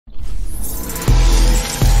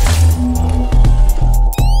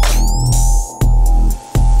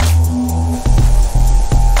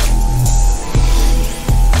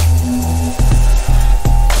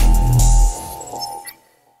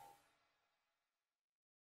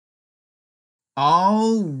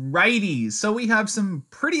Alrighty, so we have some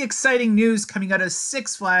pretty exciting news coming out of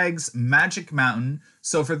Six Flags Magic Mountain.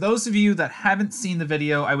 So for those of you that haven't seen the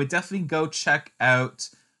video, I would definitely go check out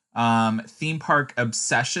Theme Park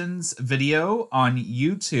Obsessions video on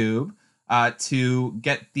YouTube to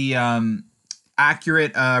get the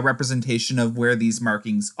accurate representation of where these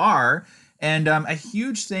markings are. And a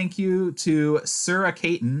huge thank you to Sura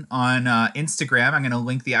Caton on Instagram. I'm going to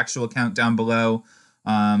link the actual account down below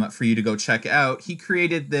for you to go check out. He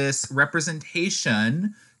created this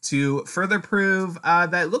representation to further prove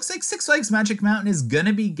that it looks like Six Flags Magic Mountain is going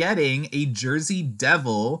to be getting a Jersey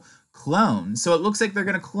Devil clone. So it looks like they're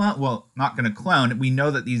going to clone, well, not going to clone. We know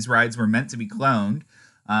that these rides were meant to be cloned.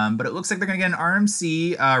 But it looks like they're going to get an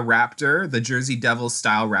RMC Raptor, the Jersey Devil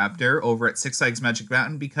style Raptor, over at Six Flags Magic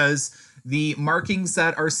Mountain, because the markings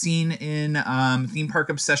that are seen in Theme Park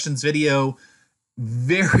Obsessions video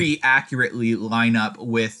very accurately line up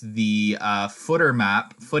with the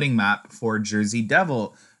footing map for Jersey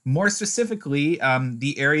Devil. More specifically,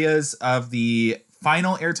 the areas of the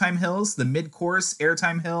final airtime hills, the mid-course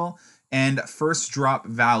airtime hill, and first drop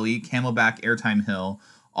valley, Camelback airtime hill,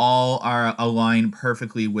 all are aligned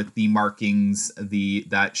perfectly with the markings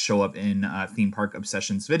that show up in Theme Park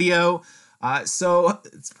Obsessions video. So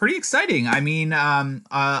it's pretty exciting. I mean,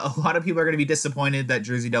 a lot of people are going to be disappointed that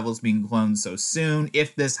Jersey Devil's being cloned so soon.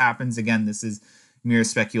 If this happens again, this is mere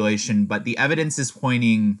speculation, but the evidence is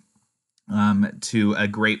pointing to a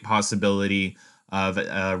great possibility of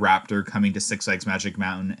a Raptor coming to Six Flags Magic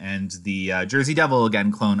Mountain and the Jersey Devil,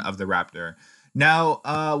 again, clone of the Raptor.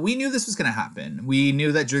 Now, we knew this was going to happen. We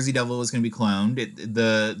knew that Jersey Devil was going to be cloned.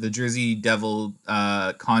 The Jersey Devil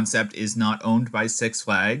concept is not owned by Six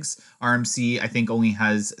Flags. RMC, I think, only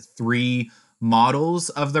has 3 models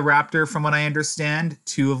of the Raptor, from what I understand,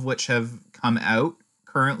 2 of which have come out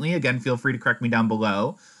currently. Again, feel free to correct me down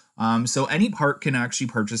below. So any park can actually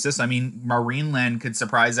purchase this. I mean, Marineland could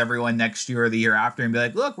surprise everyone next year or the year after and be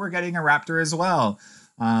like, look, we're getting a Raptor as well.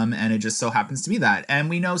 And it just so happens to be that. And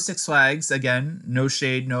we know Six Flags, again, no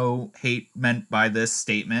shade, no hate meant by this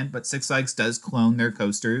statement, but Six Flags does clone their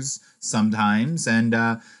coasters sometimes. And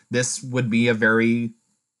this would be a very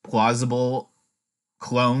plausible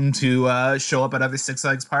clone to show up at other Six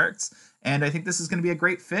Flags parks. And I think this is going to be a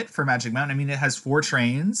great fit for Magic Mountain. I mean, it has 4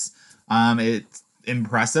 trains. It's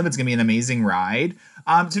impressive. It's going to be an amazing ride.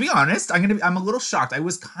 To be honest, I'm a little shocked. I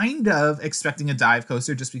was kind of expecting a dive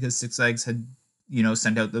coaster just because Six Flags had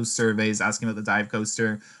sent out those surveys asking about the dive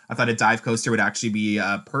coaster. I thought a dive coaster would actually be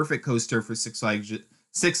a perfect coaster for Six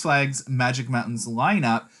Flags Magic Mountain's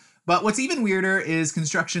lineup. But what's even weirder is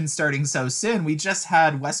construction starting so soon. We just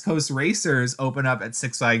had West Coast Racers open up at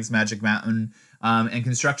Six Flags Magic Mountain, and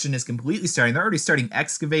construction is completely starting. They're already starting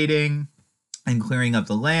excavating and clearing up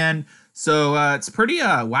the land. So it's pretty,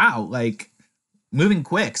 wow, like moving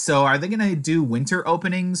quick. So are they going to do winter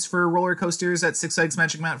openings for roller coasters at Six Flags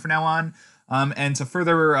Magic Mountain from now on? And to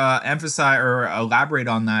further emphasize or elaborate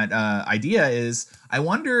on that idea is, I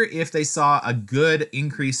wonder if they saw a good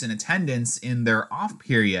increase in attendance in their off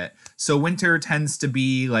period. So winter tends to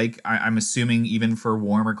be, like, I'm assuming even for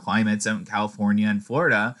warmer climates out in California and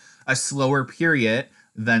Florida, a slower period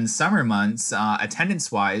than summer months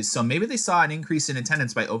attendance-wise. So maybe they saw an increase in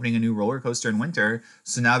attendance by opening a new roller coaster in winter.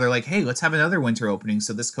 So now they're like, hey, let's have another winter opening.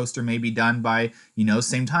 So this coaster may be done by,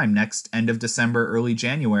 same time, next end of December, early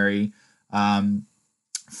January.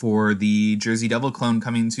 For the Jersey Devil clone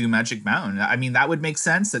coming to Magic Mountain. I mean, that would make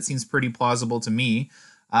sense. That seems pretty plausible to me.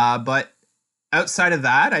 But outside of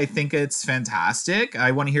that, I think it's fantastic.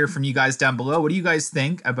 I want to hear from you guys down below. What do you guys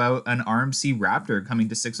think about an RMC Raptor coming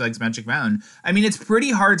to Six Flags Magic Mountain? I mean, it's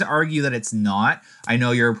pretty hard to argue that it's not. I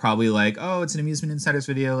know you're probably like, oh, it's an Amusement Insiders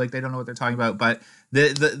video. Like, they don't know what they're talking about. But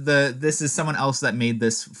this is someone else that made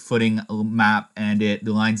this footing map, and it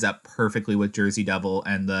lines up perfectly with Jersey Devil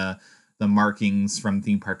and the markings from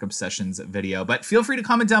Theme Park Obsessions video. But feel free to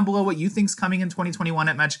comment down below what you think's coming in 2021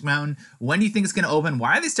 at Magic Mountain. When do you think it's going to open?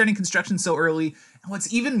 Why are they starting construction so early? And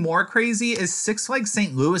what's even more crazy is Six Flags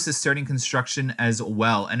St. Louis is starting construction as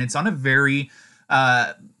well. And it's on a very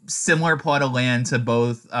similar plot of land to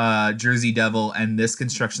both Jersey Devil and this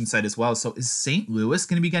construction site as well. So is St. Louis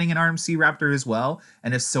going to be getting an RMC Raptor as well?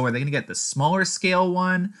 And if so, are they going to get the smaller scale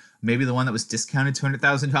one? Maybe the one that was discounted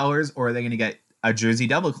 $200,000? Or are they going to get a Jersey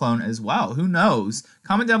Devil clone as well? Who knows?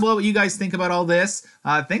 Comment down below what you guys think about all this.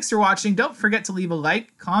 Thanks for watching. Don't forget to leave a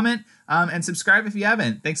like, comment, and subscribe if you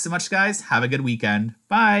haven't. Thanks so much, guys. Have a good weekend.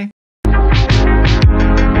 Bye.